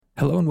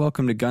Hello and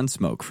welcome to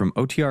Gunsmoke from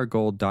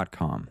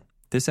OTRGold.com.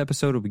 This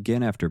episode will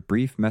begin after a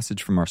brief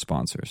message from our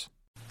sponsors.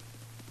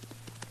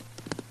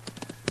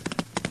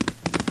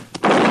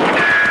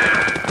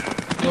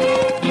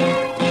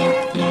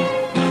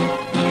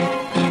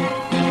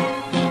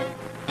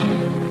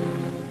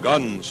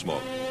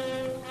 Gunsmoke,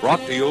 brought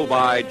to you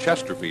by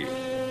Chesterfield.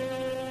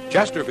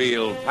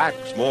 Chesterfield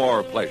packs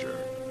more pleasure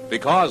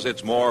because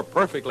it's more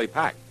perfectly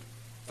packed,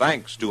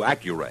 thanks to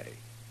Accuray.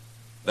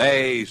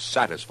 They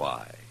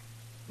satisfy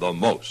the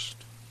most.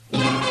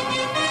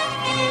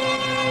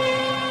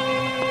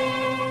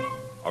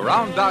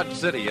 Around Dodge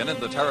City and in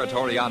the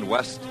territory on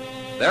West,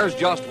 there's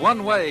just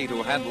one way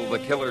to handle the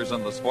killers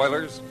and the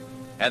spoilers,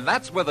 and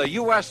that's with a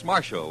U.S.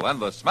 Marshal and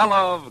the smell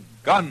of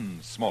gun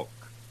smoke.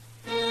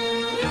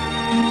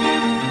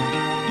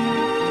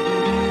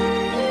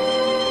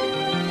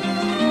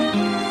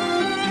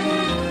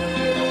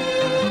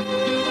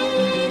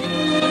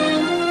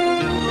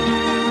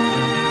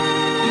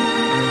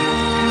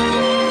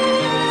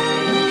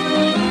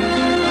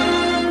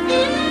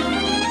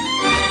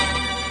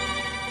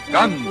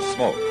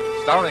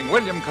 Gunsmoke, starring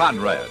William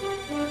Conrad.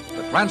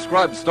 The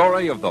transcribed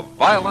story of the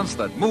violence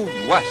that moved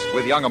west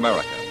with young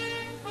America.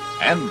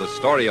 And the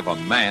story of a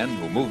man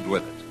who moved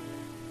with it.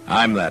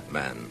 I'm that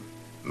man,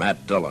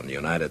 Matt Dillon,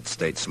 United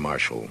States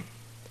Marshal.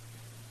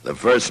 The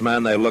first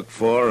man they look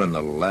for and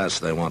the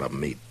last they want to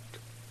meet.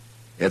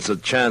 It's a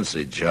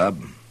chancy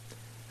job,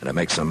 and it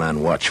makes a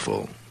man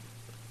watchful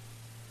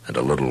and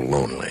a little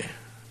lonely.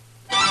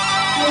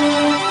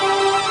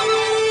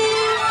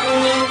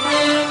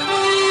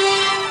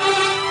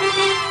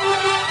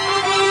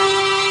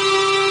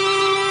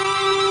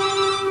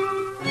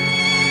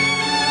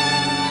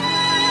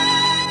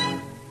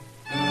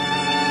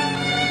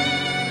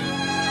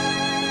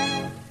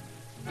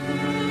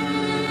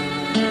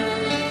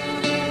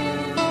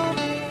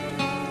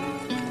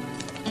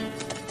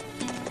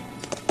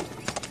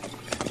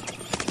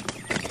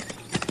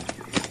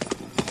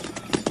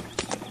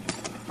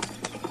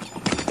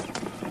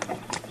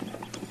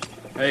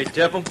 Hey,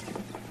 Tipple,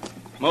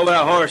 move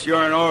that horse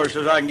you're in order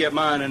so I can get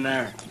mine in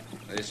there.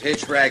 This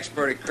hitch rack's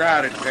pretty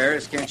crowded,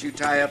 Paris. Can't you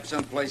tie up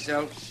someplace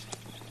else?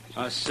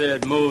 I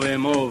said move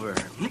him over.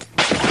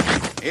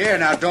 Here,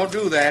 now, don't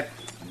do that.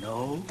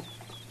 No?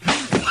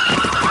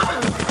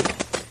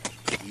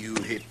 You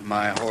hit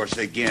my horse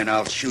again,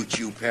 I'll shoot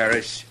you,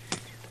 Paris.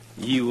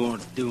 You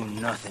won't do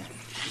nothing.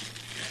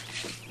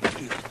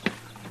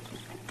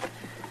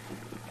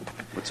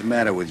 What's the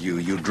matter with you?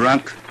 You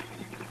drunk?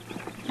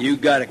 You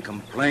got a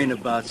complaint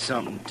about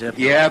something, Tipple?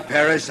 Yeah,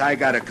 Paris, I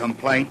got a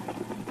complaint.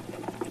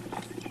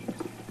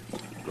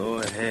 Go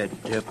ahead,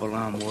 Tipple,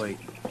 I'm waiting.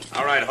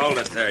 All right, hold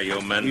it there, you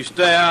men. You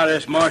stay out of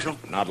this, Marshal.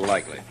 Not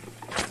likely.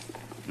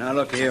 Now,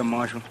 look here,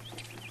 Marshal.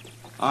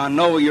 I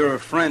know you're a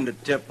friend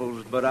of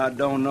Tipple's, but I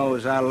don't know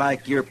as I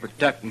like you're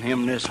protecting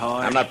him this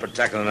hard. I'm not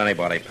protecting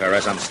anybody,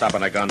 Perez. I'm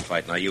stopping a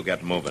gunfight. Now, you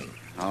get moving.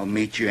 I'll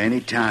meet you any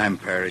time,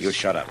 Paris. You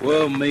shut up.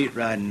 We'll meet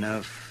right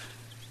enough.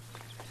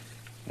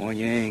 When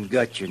you ain't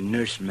got your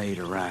nursemaid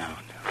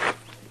around.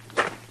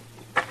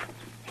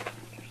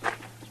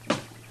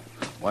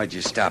 Why'd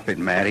you stop it,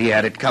 Matt? He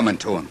had it coming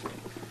to him.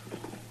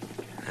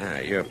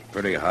 You're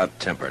pretty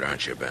hot-tempered,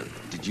 aren't you, Ben?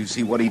 Did you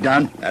see what he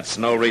done? That's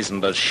no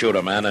reason to shoot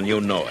a man, and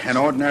you know it. An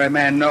ordinary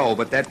man, no,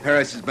 but that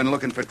Paris has been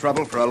looking for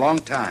trouble for a long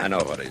time. I know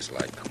what he's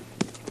like.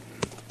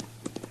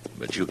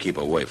 But you keep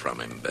away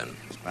from him, Ben.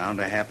 It's bound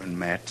to happen,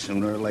 Matt,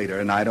 sooner or later,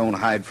 and I don't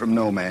hide from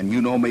no man.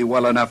 You know me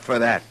well enough for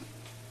that.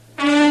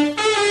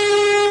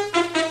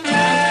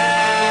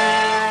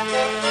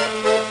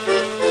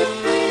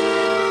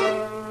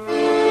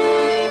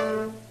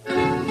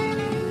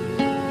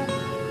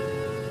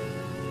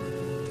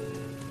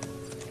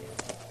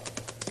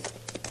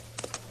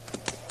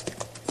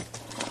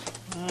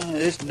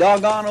 This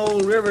doggone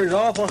old river's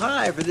awful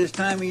high for this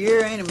time of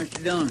year, ain't it,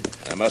 Mr. Dillon?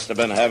 They must have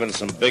been having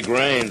some big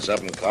rains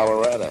up in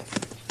Colorado.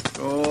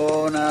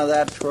 Oh, now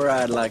that's where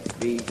I'd like to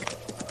be.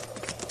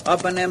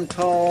 Up in them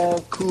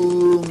tall,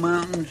 cool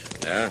mountains.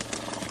 Yeah?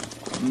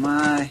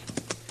 My,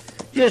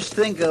 just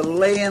think of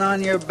laying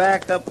on your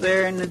back up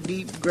there in the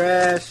deep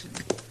grass,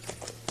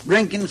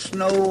 drinking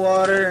snow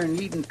water and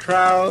eating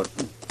trout,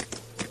 and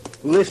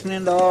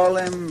listening to all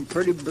them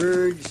pretty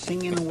birds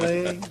singing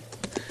away.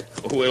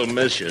 We'll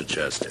miss you,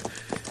 Chester.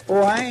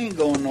 Oh, I ain't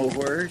going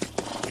nowhere.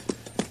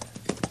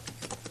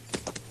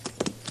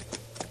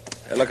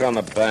 Hey, look on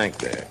the bank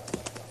there.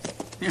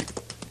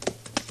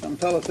 Some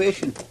fellow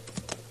fishing.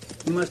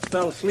 He must have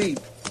fell asleep.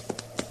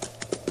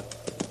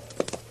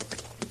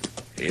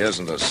 He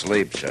isn't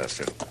asleep,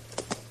 Chester.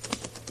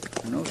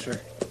 No,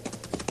 sir.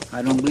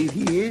 I don't believe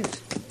he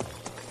is.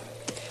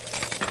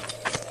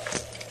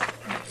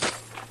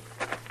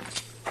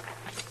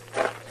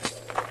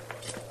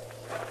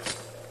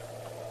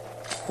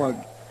 Why,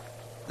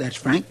 that's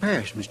Frank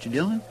Parrish, Mr.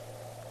 Dillon.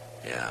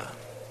 Yeah.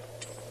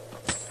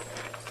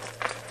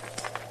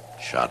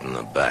 Shot in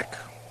the back.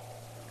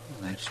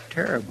 Well, that's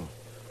terrible.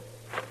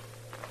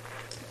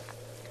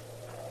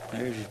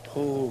 There's his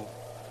pole.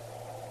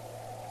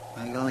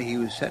 By golly, he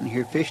was sitting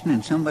here fishing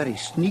and somebody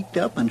sneaked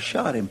up and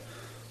shot him.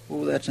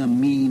 Oh, that's a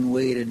mean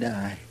way to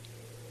die.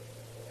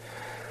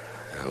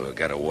 We'll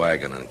get a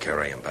wagon and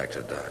carry him back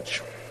to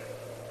Dodge.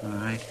 All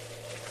right.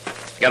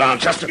 Get on,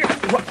 Chester.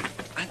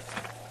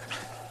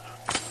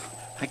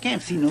 I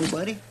can't see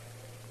nobody.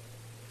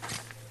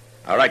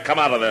 All right, come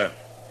out of there.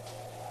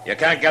 You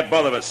can't get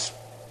both of us.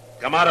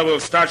 Come out or we'll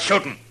start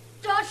shooting.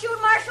 Don't shoot,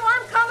 Marshal.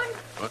 I'm coming.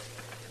 What?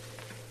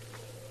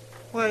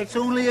 Why, it's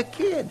only a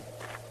kid.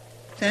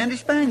 It's Andy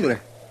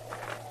Spangler.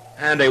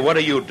 Andy, what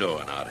are you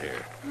doing out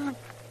here?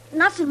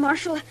 Nothing,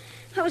 Marshal.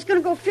 I was going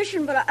to go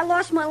fishing, but I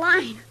lost my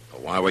line.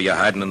 Why were you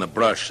hiding in the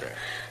brush there?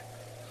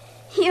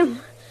 Him.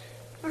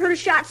 I heard a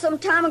shot some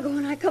time ago,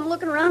 and I come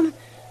looking around, and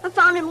I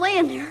found him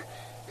laying there.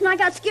 And I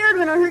got scared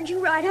when I heard you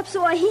ride up,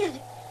 so I hid.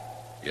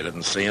 You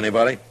didn't see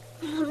anybody?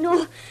 Oh,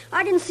 no,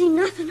 I didn't see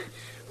nothing.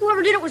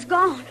 Whoever did it was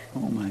gone.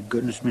 Oh, my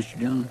goodness, Mr.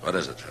 Dillon. What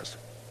is it, Chester?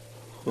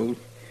 Well,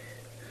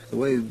 the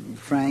way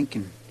Frank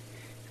and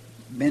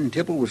Ben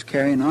Tipple was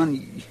carrying on,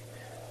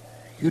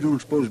 you don't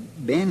suppose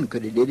Ben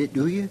could have did it,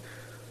 do you?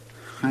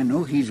 I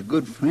know he's a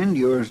good friend of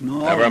yours and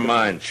all. Never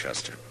mind,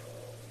 Chester.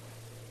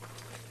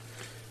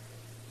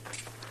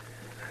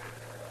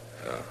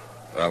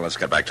 Well, let's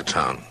get back to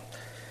town.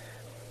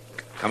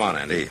 Come on,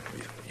 Andy.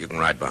 You can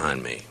ride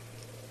behind me.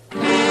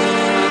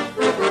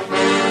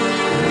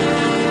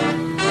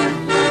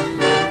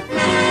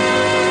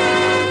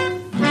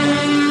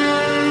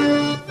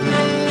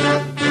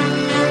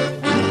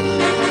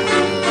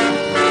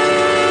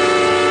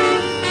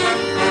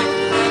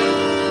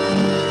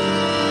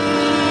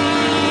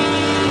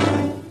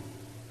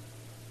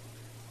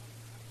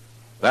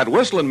 That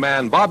whistling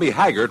man, Bobby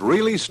Haggart,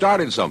 really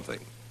started something.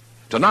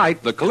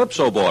 Tonight, the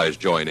Calypso Boys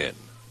join in.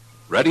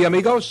 Ready,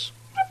 amigos?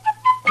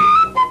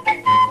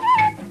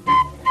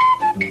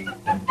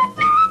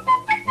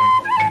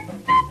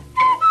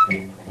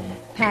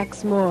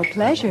 Packs more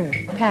pleasure,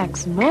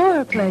 packs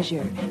more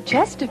pleasure.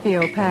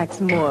 Chesterfield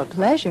packs more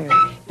pleasure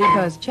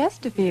because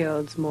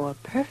Chesterfield's more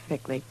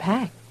perfectly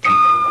packed.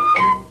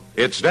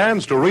 It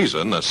stands to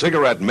reason a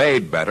cigarette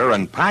made better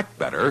and packed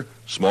better,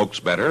 smokes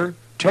better,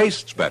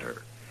 tastes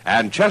better.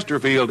 And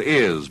Chesterfield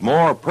is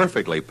more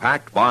perfectly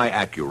packed by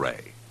Accuray.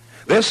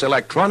 This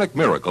electronic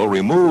miracle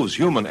removes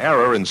human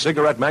error in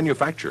cigarette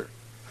manufacture.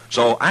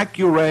 So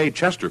Accuray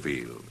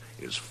Chesterfield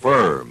is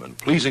firm and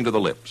pleasing to the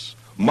lips,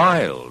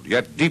 mild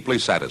yet deeply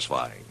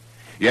satisfying.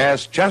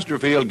 Yes,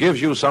 Chesterfield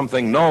gives you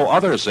something no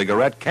other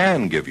cigarette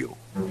can give you.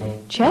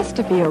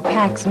 Chesterfield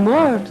packs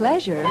more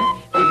pleasure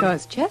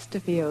because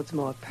Chesterfield's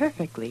more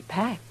perfectly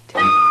packed.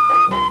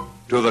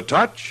 To the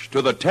touch,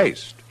 to the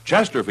taste,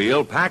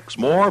 Chesterfield packs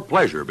more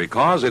pleasure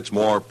because it's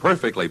more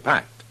perfectly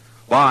packed.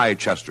 By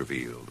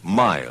Chesterfield,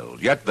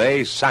 mild, yet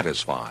they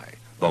satisfy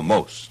the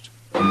most.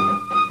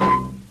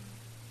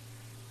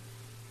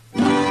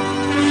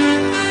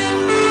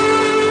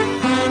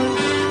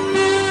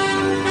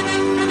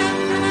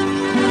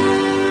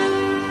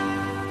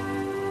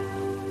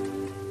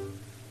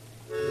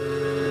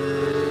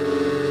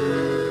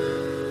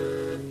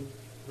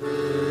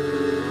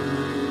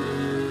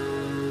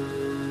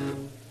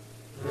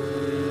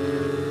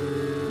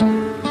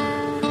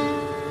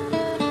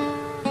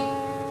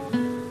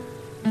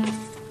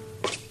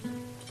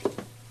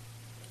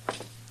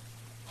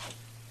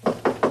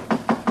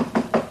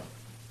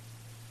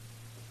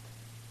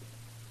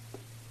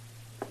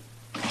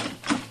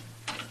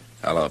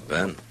 Hello,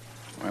 Ben.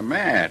 Why,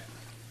 Matt,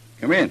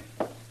 come in.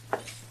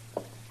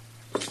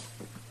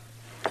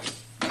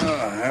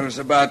 Oh, I was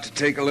about to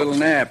take a little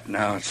nap.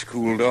 Now it's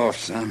cooled off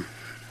some.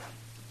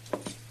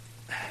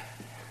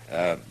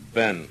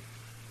 Ben,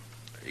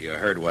 you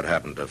heard what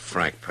happened to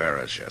Frank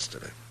Paris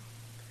yesterday.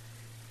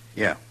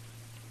 Yeah,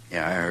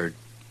 I heard.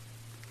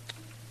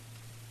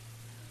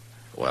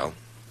 Well,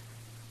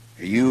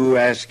 Are you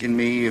asking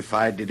me if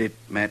I did it,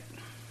 Matt?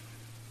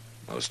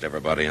 most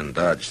everybody in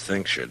Dodge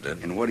thinks you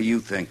did. And what do you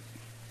think?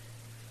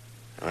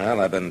 Well,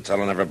 I've been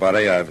telling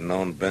everybody I've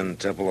known Ben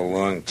Tipple a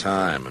long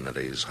time and that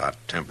he's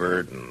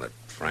hot-tempered and that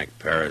Frank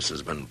Paris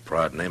has been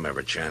prodding him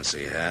every chance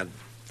he had.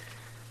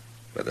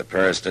 But the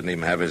Paris didn't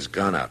even have his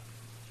gun out.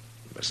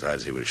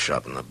 Besides, he was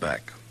shot in the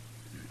back.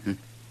 Mm-hmm.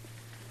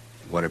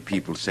 What are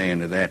people saying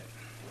to that?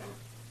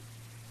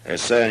 They're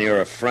saying you're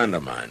a friend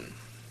of mine.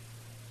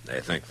 They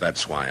think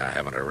that's why I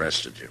haven't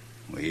arrested you.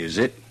 Well, is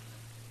it?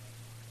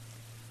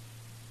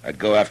 I'd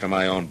go after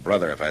my own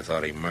brother if I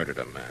thought he murdered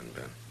a man,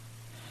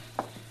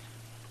 Ben.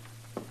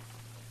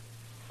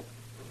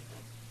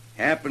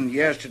 Happened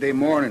yesterday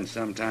morning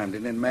sometime,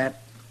 didn't it,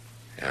 Matt?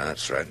 Yeah,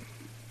 that's right.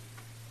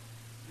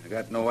 I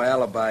got no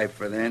alibi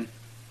for then.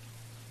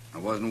 I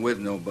wasn't with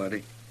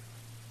nobody.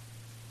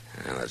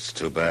 Yeah, that's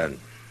too bad.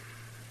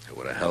 It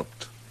would have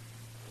helped.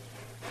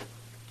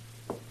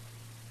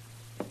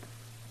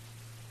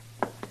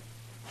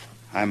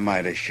 I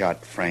might have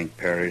shot Frank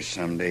Paris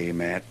someday,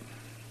 Matt,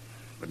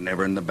 but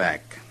never in the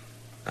back.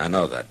 I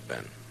know that,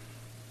 Ben.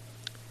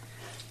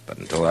 But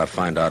until I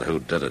find out who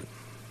did it,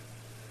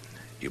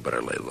 you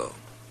better lay low.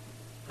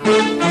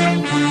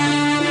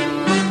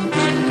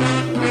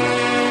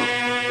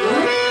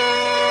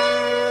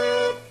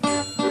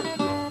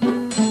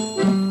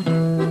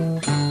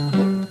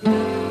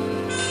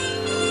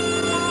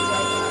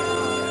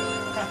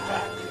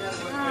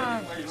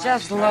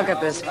 Just look at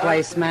this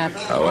place, Matt.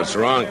 Oh, what's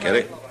wrong,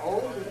 Kitty?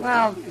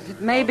 Well, it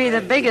may be the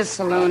biggest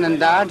saloon in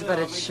Dodge, but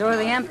it's sure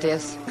the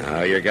emptiest.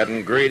 Oh, you're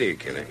getting greedy,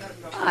 Kitty.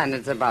 And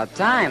it's about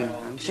time.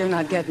 I'm sure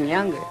not getting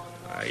younger.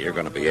 You're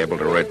going to be able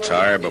to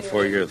retire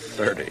before you're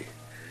 30.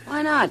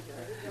 Why not?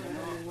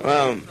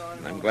 Well,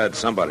 I'm glad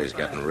somebody's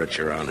getting rich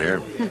around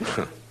here.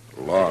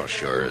 Law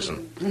sure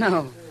isn't.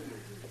 No.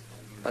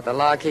 But the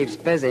law keeps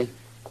busy.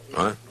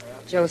 What?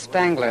 Joe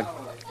Spangler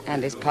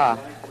and his pa.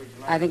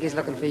 I think he's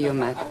looking for you,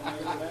 Matt.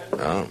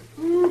 Oh.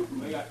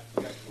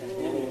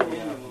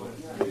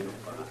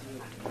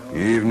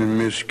 Evening,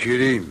 Miss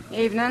Kitty.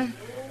 Evening.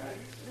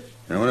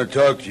 I want to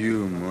talk to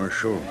you,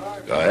 Marshal.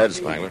 Go ahead,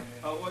 Spangler.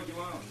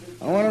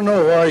 I want to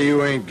know why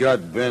you ain't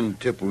got Ben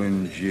Tipple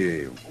in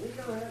jail.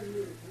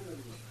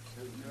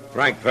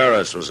 Frank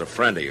Paris was a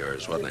friend of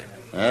yours, wasn't he?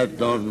 That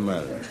don't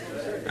matter.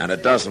 And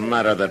it doesn't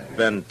matter that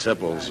Ben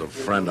Tipple's a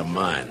friend of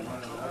mine.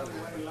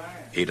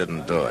 He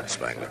didn't do it,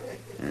 Spangler.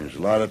 There's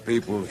a lot of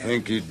people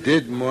think he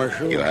did,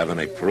 Marshal. You have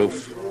any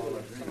proof?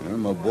 Well,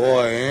 my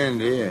boy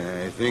Andy,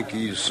 I think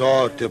he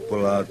saw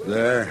Tipple out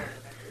there.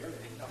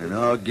 And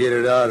I'll get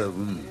it out of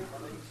him.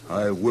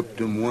 I whipped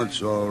him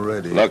once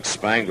already. Look,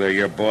 Spangler,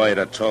 your boy'd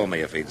have told me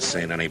if he'd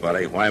seen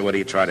anybody. Why would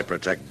he try to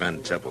protect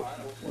Ben Tipple?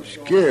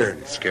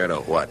 Scared. Scared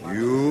of what?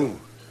 You?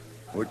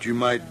 What you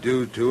might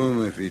do to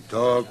him if he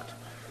talked?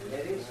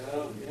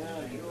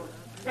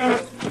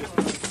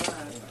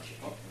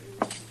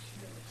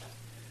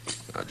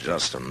 Now,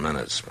 just a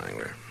minute,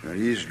 Spangler. Now,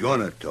 he's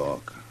gonna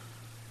talk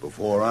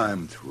before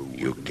I'm through.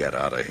 You get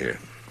out of here.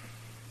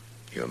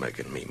 You're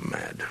making me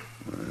mad.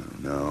 Well,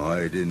 no,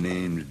 I didn't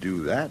aim to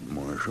do that,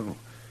 Marshal.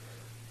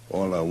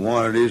 All I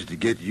wanted is to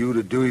get you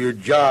to do your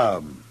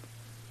job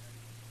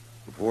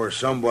before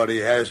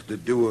somebody has to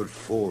do it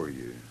for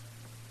you.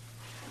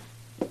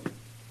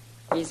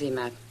 Easy,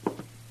 Matt.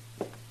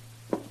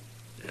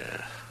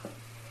 Yeah.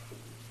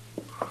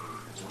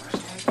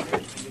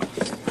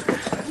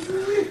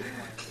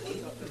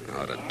 I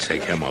ought to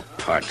take him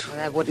apart. Well,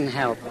 that wouldn't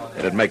help.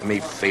 It'd make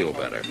me feel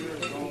better.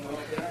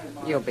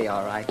 You'll be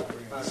all right.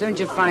 Soon as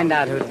you find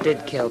out who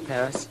did kill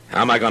Paris.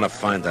 How am I going to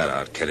find that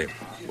out, Kitty?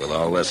 With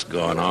all this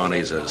going on,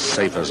 he's as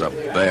safe as a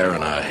bear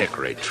in a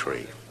hickory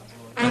tree.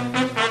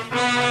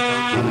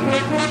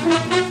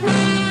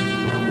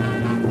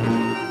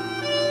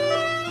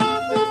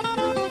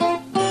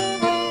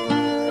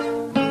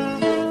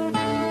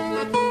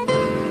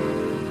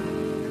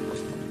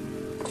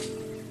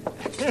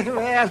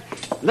 Well,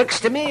 looks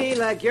to me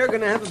like you're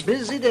going to have a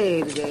busy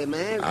day today,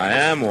 man. I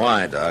am?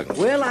 Why, Doc?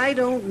 Well, I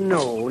don't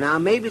know. Now,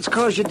 maybe it's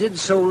because you did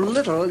so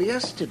little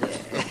yesterday.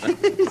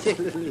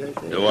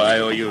 Do I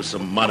owe you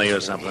some money or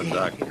something,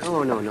 Doc?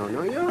 Oh, no.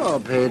 You're all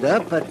paid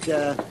up, but,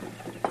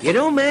 you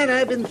know, man,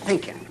 I've been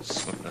thinking.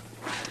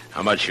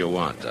 How much you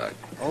want, Doc?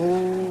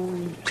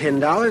 Oh,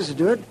 $10 to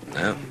do it.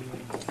 Yeah.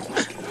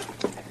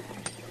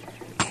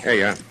 Here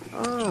you are.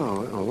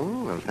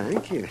 Oh, well,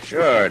 thank you.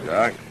 Sure,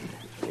 Doc.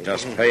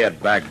 Just pay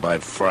it back by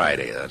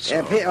Friday, that's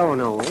all. Oh,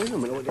 no. Wait a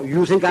minute.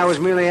 You think I was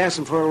merely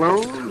asking for a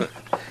loan?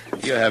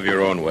 You have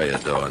your own way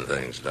of doing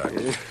things, Doc.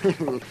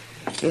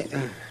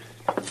 Yeah.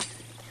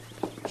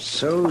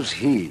 So's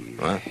he.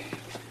 What?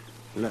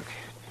 Look.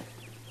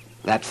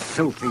 That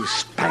filthy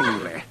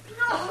Spangler.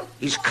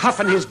 He's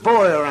cuffing his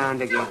boy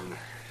around again.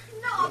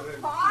 No,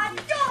 Pa,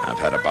 don't. I've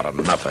had about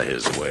enough of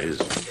his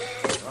ways.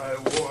 I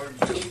warned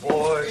you,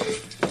 boy.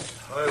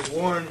 I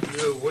warned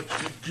you what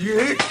you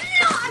did.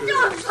 No,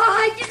 don't, Pa.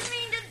 I didn't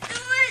mean to do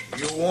it.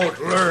 You won't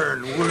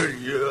learn, will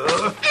you?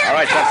 All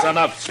right, that's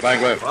enough,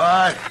 Spangler.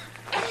 What?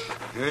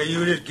 Yeah,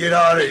 you just get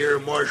out of here,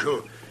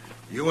 Marshal.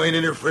 You ain't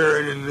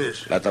interfering in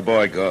this. Let the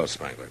boy go,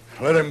 Spangler.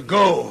 Let him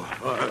go.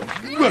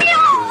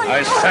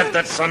 I said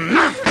that's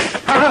enough.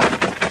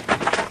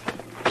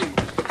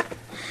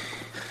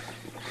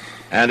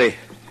 Andy,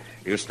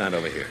 you stand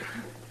over here.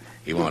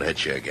 He won't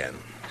hit you again.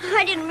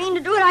 I didn't mean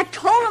to do it. I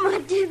told him I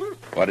didn't.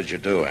 What did you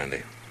do,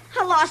 Andy?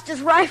 I lost his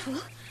rifle.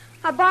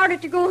 I borrowed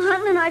it to go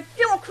hunting, and I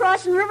flew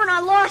across the river, and I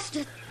lost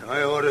it.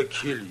 I ought to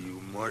kill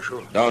you,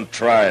 Marshal. Don't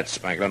try it,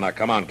 Spangler. Now,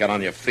 come on, get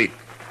on your feet.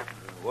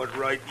 What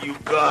right you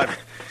got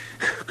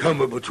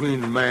coming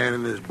between the man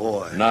and his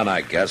boy? None, I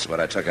guess, but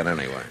I took it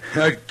anyway.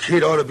 That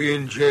kid ought to be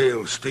in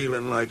jail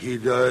stealing like he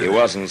does. He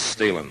wasn't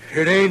stealing.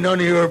 It ain't none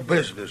of your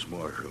business,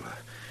 Marshal.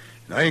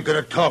 I ain't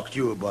gonna talk to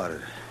you about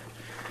it.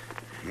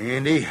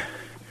 Andy,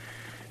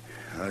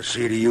 I'll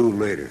see to you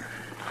later.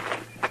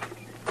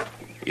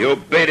 You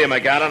beat him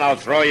again, and I'll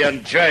throw you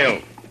in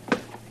jail.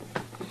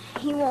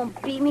 He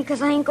won't beat me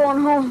because I ain't going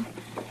home.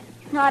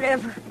 Not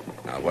ever.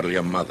 Now, what'll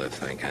your mother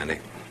think, Andy?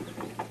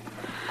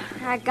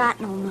 I got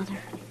no mother.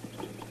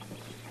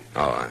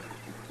 Oh,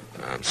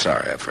 I'm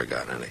sorry I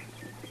forgot, Andy.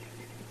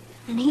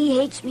 And he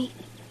hates me.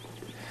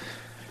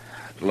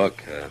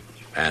 Look,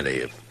 Andy,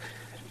 if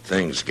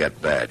things get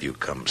bad, you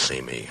come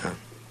see me, huh?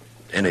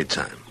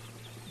 Anytime.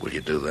 Will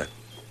you do that?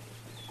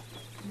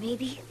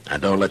 Maybe.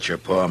 And don't let your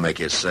pa make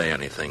you say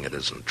anything that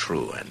isn't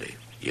true, Andy.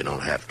 You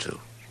don't have to.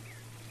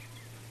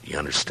 You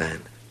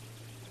understand?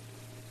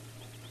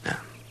 Yeah.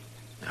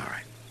 All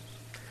right.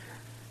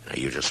 Now,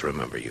 you just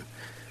remember, you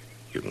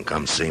can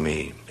come see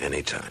me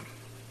anytime.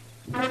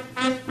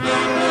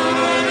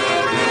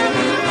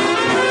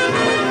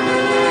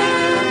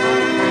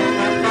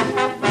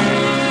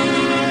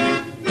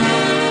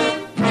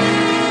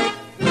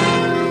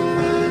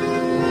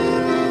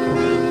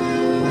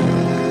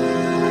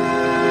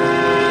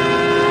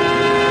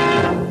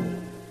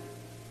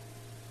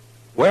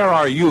 Where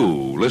are you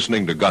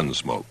listening to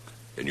Gunsmoke?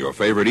 In your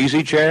favorite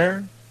easy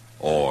chair?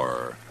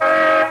 Or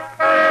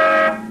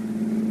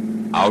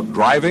out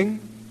driving?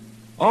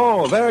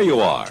 Oh, there you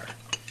are.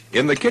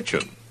 In the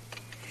kitchen.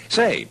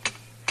 Say,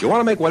 you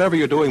want to make whatever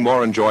you're doing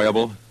more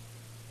enjoyable?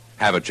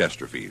 Have a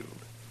Chesterfield.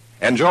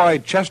 Enjoy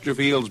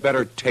Chesterfield's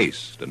better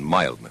taste and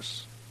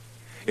mildness.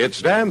 It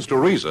stands to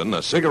reason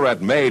a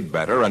cigarette made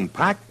better and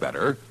packed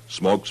better,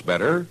 smokes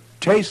better,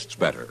 tastes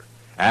better.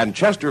 And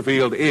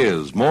Chesterfield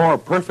is more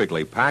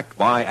perfectly packed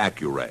by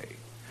Accuray.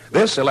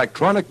 This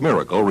electronic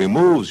miracle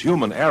removes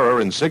human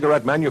error in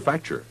cigarette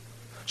manufacture.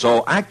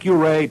 So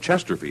Accuray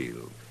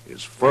Chesterfield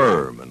is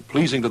firm and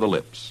pleasing to the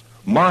lips,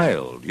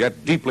 mild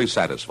yet deeply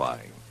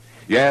satisfying.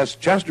 Yes,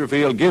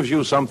 Chesterfield gives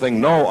you something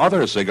no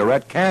other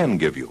cigarette can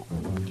give you.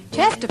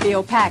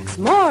 Chesterfield packs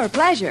more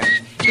pleasure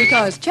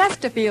because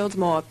Chesterfield's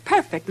more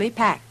perfectly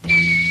packed.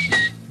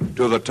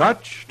 To the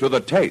touch, to the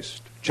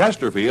taste,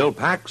 Chesterfield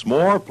packs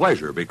more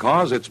pleasure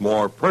because it's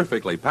more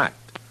perfectly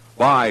packed.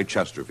 By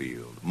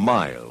Chesterfield,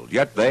 mild,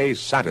 yet they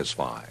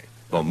satisfy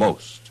the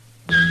most.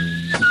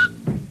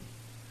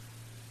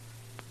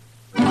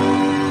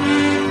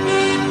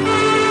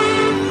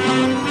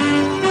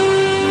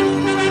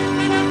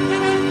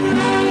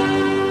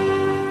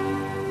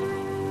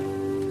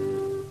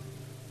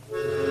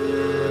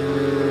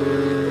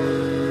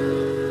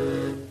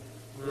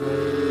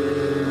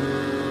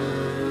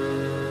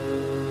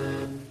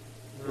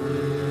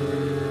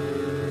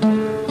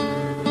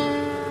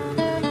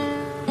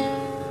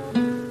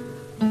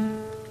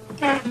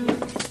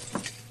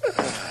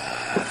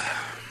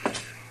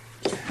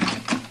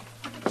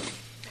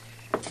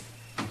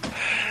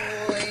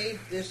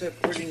 This a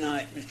pretty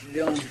night, Mr.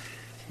 Dillon.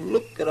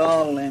 Look at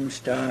all them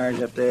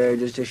stars up there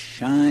just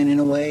a-shining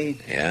away.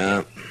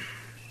 Yeah.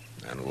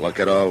 And look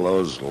at all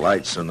those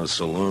lights in the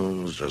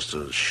saloons just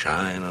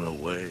a-shining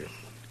away.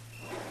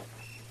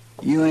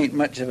 You ain't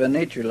much of a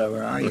nature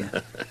lover, are you?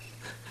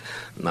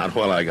 Not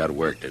while I got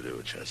work to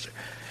do, Chester.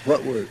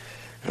 What work?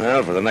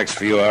 Well, for the next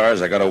few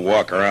hours, I got to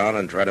walk around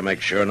and try to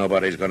make sure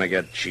nobody's going to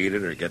get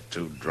cheated or get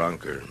too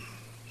drunk or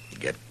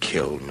get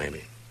killed,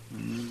 maybe.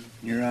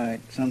 You're right.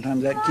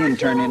 Sometimes that can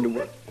turn into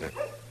work.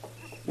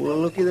 Well,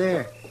 looky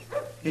there.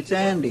 It's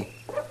Andy.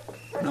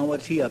 Now,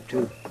 what's he up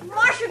to?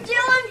 Marshal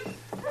Dillon,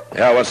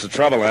 Yeah, what's the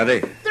trouble, Andy?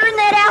 they're in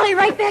that alley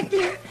right back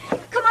there.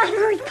 Come on,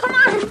 hurry, come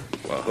on.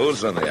 Well,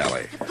 who's in the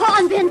alley? Paul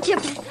and Ben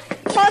Tipple.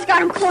 Paul's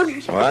got him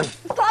cornered. What?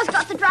 Paul's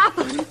got the drop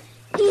on him.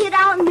 He hid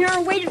out in there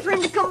and waited for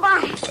him to come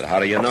by. But how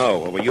do you know?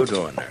 What were you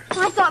doing there?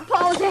 I thought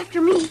Paul was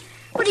after me,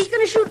 but he's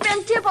going to shoot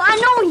Ben Tipple. I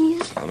know he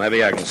is. Well,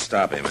 maybe I can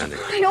stop him, Andy.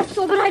 I hope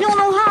so, but I don't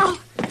know how.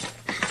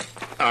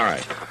 All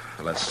right.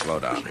 Let's slow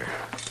down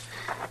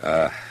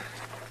here.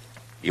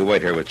 You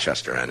wait here with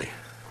Chester, Andy.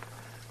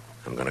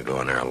 I'm going to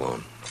go in there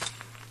alone.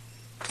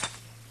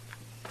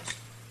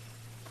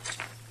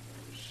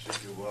 I'm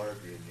sick of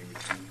arguing, you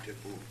two,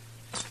 Tipple.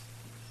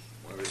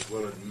 Might as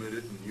well admit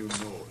it, and you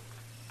know it.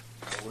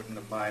 I wouldn't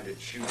have minded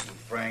shooting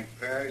Frank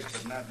Parrish,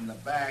 but not in the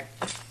back.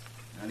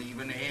 Not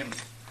even him.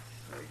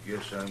 I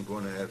guess I'm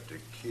going to have to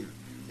kill you.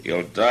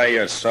 You'll die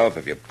yourself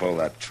if you pull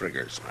that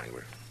trigger,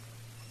 Spangler.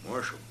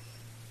 Marshal.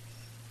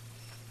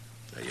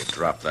 Now, you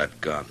drop that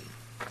gun.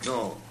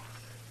 No.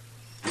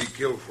 He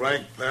killed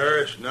Frank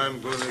Parrish, and I'm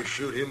going to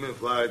shoot him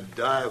if I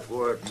die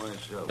for it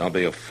myself. Don't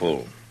be a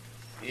fool.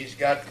 He's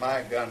got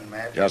my gun,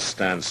 Matt. Just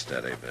stand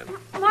steady, Ben.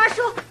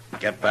 Marshal,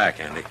 Get back,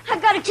 Andy. I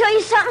got to tell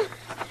you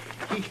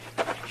something.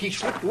 He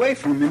slipped away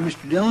from him,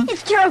 Mr. Dillon.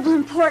 It's terrible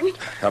important.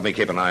 Help me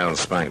keep an eye on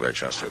Spangler,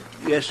 Chester.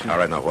 Yes, sir. All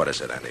right, now, what is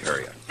it, Andy?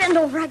 Hurry up. Bend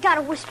over, I got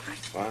to whisper.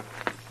 What?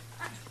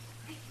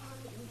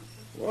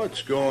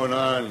 What's going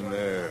on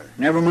there?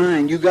 Never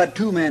mind. You got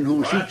two men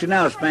who'll shoot you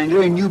now,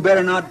 Spangler, and you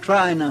better not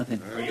try nothing.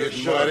 I'm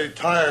getting mighty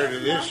tired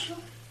of this.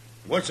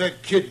 What's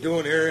that kid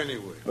doing here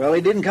anyway? Well,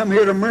 he didn't come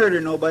here to murder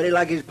nobody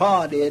like his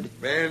pa did.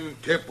 Ben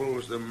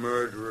Tipple's the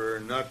murderer,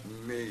 not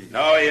me.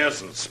 No, he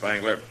isn't,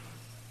 Spangler.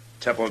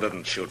 Tipple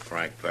didn't shoot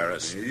Frank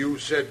Parrish. You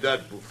said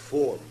that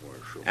before,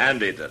 Marshal.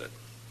 Andy did it.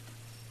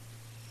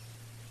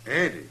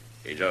 Andy,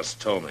 He just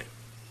told me.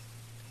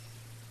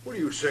 what are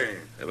you saying?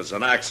 It was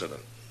an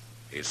accident.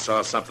 He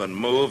saw something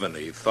move, and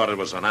he thought it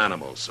was an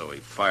animal, so he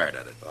fired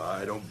at it.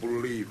 I don't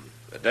believe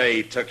it. The day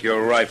he took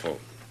your rifle,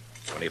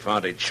 when he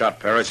found he'd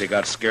shot Parrish, he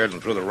got scared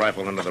and threw the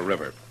rifle into the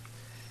river.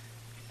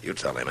 You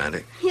tell him,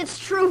 Andy. It's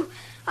true.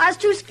 I was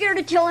too scared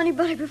to tell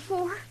anybody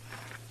before.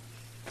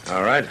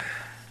 All right.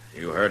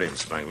 You heard him,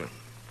 Spangler.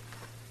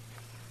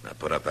 Now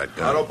put up that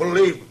gun. I don't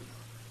believe him.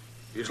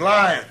 He's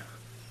lying.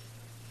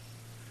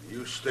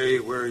 You stay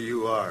where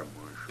you are,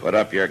 Marshal. Put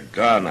up your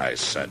gun, I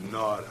said.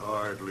 Not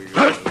hardly.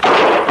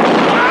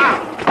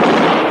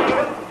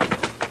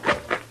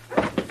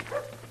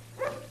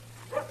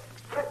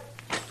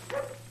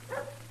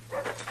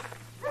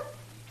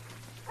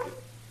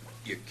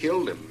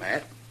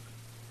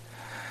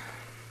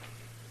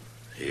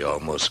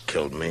 almost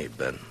killed me,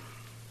 Ben.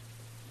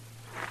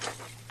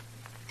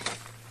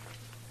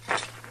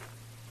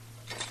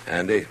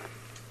 Andy,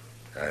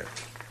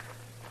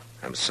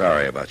 I'm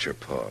sorry about your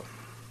paw.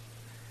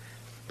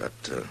 But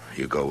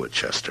you go with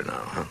Chester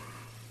now, huh?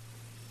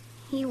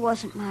 He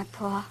wasn't my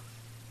pa.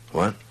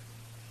 What?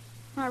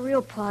 My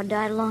real pa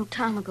died a long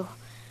time ago.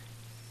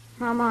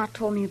 My ma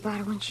told me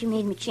about it when she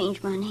made me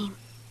change my name.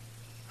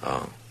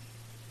 Oh.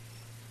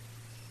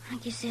 I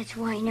guess that's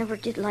why he never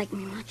did like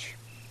me much.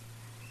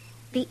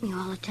 Beat me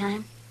all the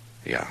time.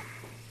 Yeah.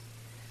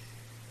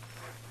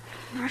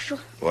 Marshal?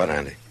 What,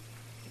 Andy?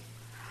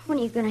 When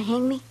are you going to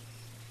hang me?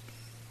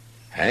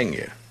 Hang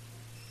you?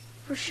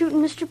 For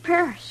shooting Mr.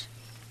 Paris.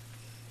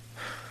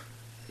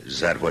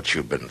 Is that what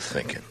you've been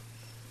thinking?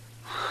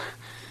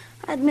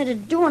 I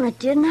admitted doing it,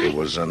 didn't I? It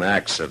was an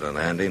accident,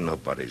 Andy.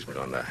 Nobody's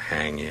going to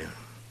hang you.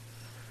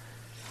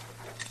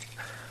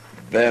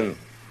 Ben.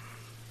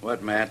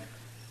 What, Matt?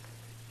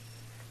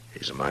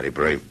 He's a mighty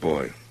brave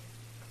boy.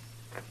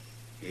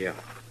 Yeah.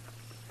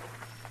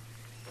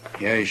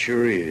 Yeah, he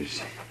sure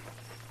is.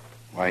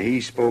 Why,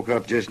 he spoke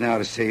up just now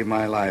to save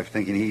my life,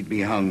 thinking he'd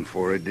be hung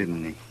for it,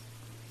 didn't he?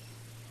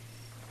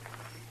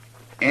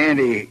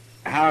 Andy,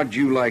 how'd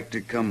you like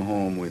to come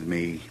home with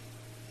me?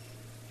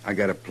 I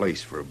got a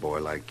place for a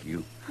boy like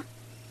you.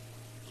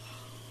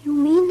 You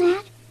mean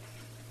that?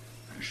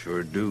 I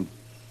sure do.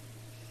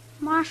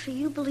 Marshal,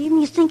 you believe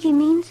me? You think he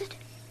means it?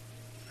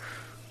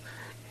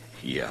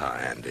 Yeah,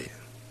 Andy.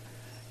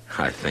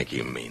 I think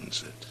he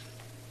means it.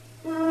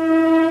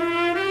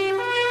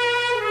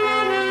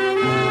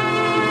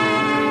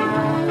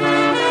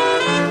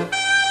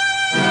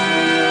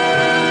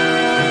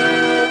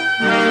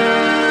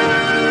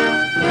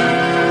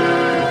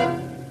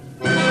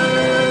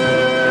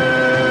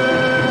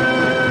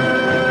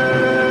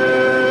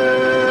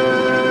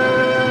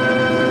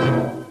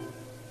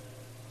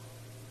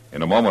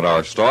 In a moment,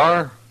 our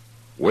star,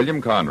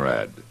 William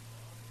Conrad.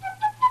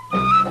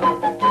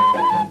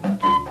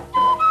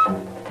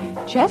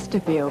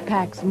 Chesterfield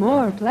packs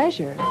more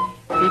pleasure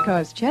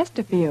because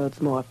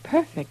Chesterfield's more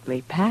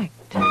perfectly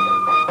packed.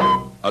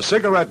 A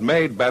cigarette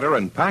made better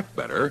and packed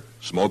better,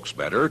 smokes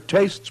better,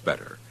 tastes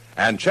better.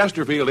 And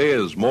Chesterfield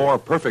is more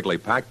perfectly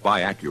packed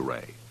by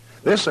Accuray.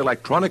 This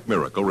electronic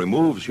miracle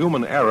removes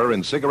human error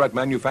in cigarette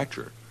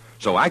manufacture.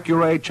 So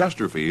Accuray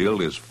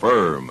Chesterfield is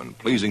firm and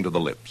pleasing to the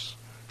lips.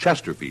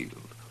 Chesterfield,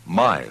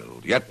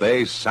 mild, yet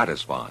they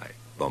satisfy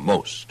the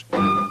most.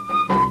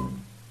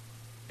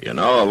 You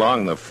know,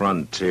 along the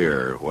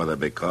frontier, whether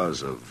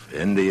because of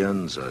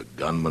Indians, a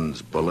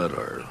gunman's bullet,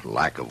 or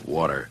lack of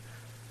water,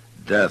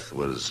 death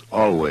was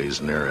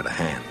always near at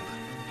hand.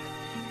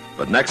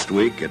 But next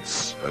week,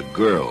 it's a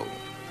girl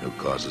who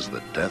causes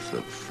the death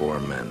of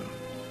 4 men.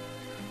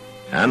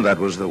 And that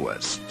was the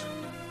West.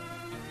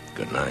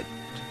 Good night.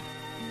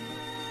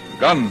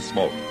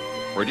 Gunsmoke,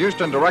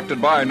 produced and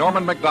directed by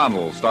Norman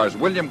Macdonald, stars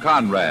William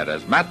Conrad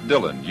as Matt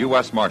Dillon,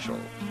 U.S. Marshal.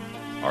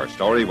 Our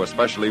story was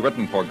specially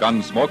written for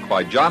Gunsmoke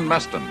by John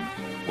Meston,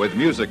 with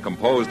music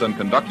composed and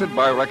conducted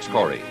by Rex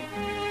Corey.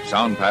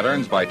 Sound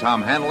patterns by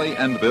Tom Hanley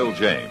and Bill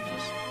James.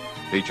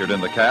 Featured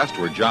in the cast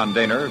were John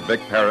Daner,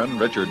 Vic Perrin,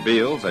 Richard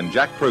Beals, and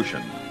Jack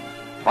Crucian.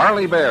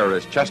 Harley Bear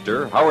is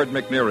Chester, Howard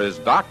McNear is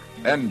Doc,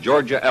 and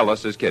Georgia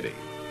Ellis is Kitty.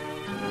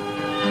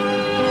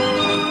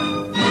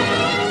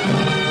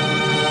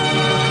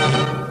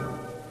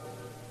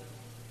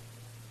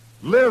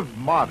 Live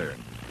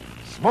modern.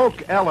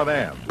 Smoke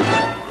L&M.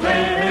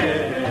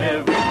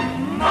 Live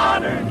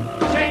modern.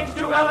 Change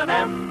to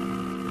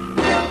L&M.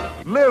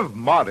 Live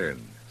modern.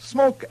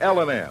 Smoke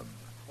L&M.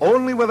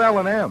 Only with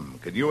L&M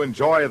can you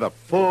enjoy the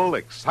full,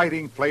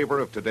 exciting flavor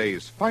of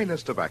today's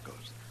finest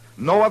tobaccos.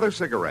 No other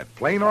cigarette,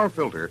 plain or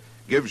filter,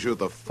 gives you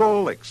the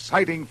full,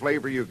 exciting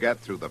flavor you get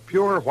through the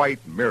pure white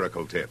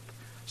Miracle Tip.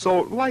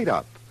 So light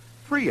up,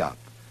 free up,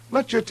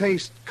 let your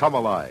taste come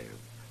alive.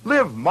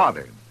 Live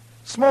modern.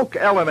 Smoke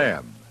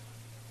L&M.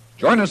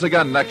 Join us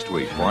again next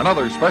week for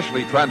another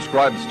specially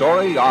transcribed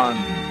story on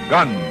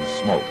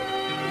Gunsmoke.